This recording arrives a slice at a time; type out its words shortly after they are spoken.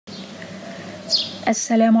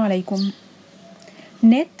Assalamu alaikum.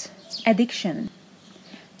 Net addiction.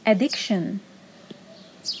 Addiction.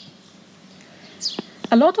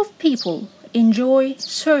 A lot of people enjoy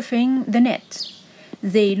surfing the net.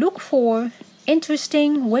 They look for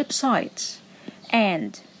interesting websites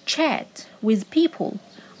and chat with people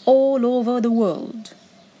all over the world.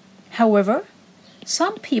 However,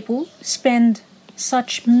 some people spend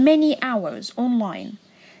such many hours online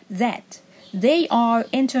that they are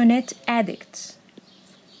internet addicts.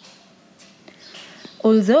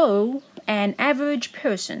 Although an average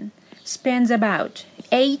person spends about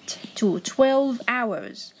 8 to 12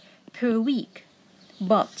 hours per week,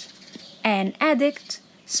 but an addict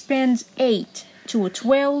spends 8 to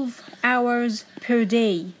 12 hours per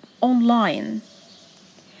day online.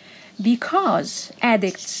 Because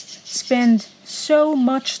addicts spend so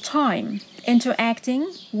much time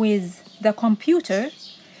interacting with the computer,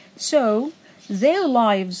 so their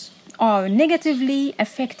lives are negatively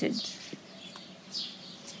affected.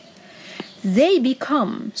 They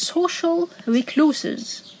become social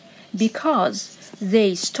recluses because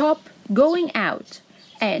they stop going out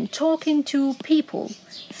and talking to people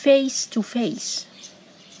face to face.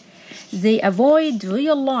 They avoid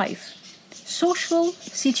real life social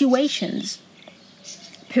situations,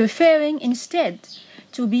 preferring instead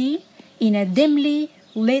to be in a dimly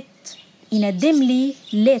lit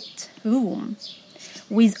room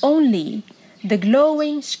with only the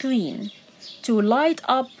glowing screen to light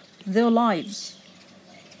up their lives.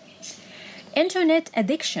 Internet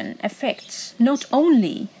addiction affects not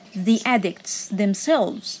only the addicts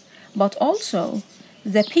themselves, but also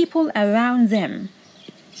the people around them.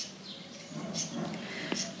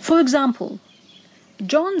 For example,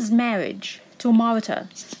 John's marriage to Martha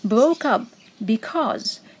broke up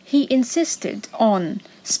because he insisted on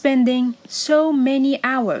spending so many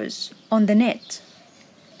hours on the net.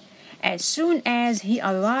 As soon as he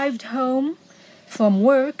arrived home from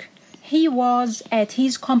work, he was at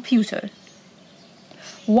his computer.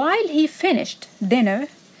 While he finished dinner,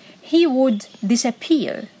 he would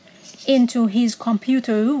disappear into his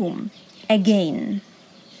computer room again.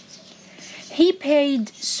 He paid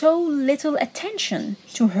so little attention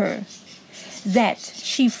to her that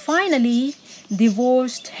she finally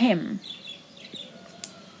divorced him.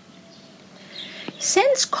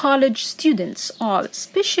 Since college students are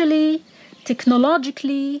especially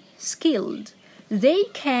technologically skilled, they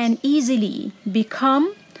can easily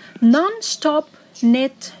become non-stop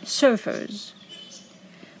net surfers.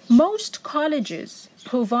 Most colleges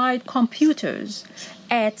provide computers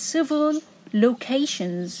at several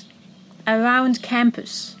locations around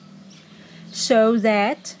campus so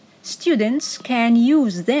that students can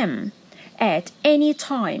use them at any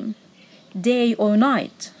time, day or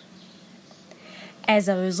night. As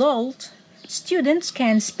a result, students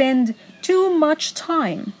can spend too much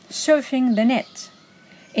time surfing the net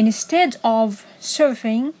instead of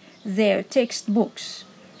surfing their textbooks.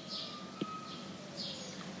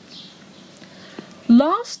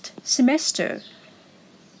 Last semester,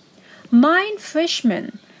 9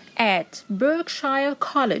 freshmen at Berkshire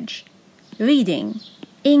College, Reading,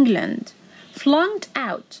 England, flunked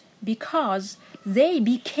out because they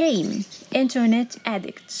became internet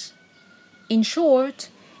addicts. In short,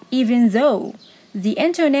 even though the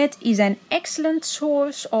internet is an excellent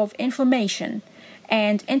source of information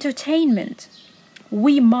and entertainment,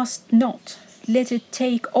 we must not let it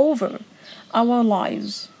take over our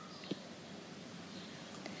lives.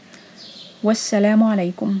 Wassalamu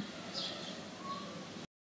alaikum.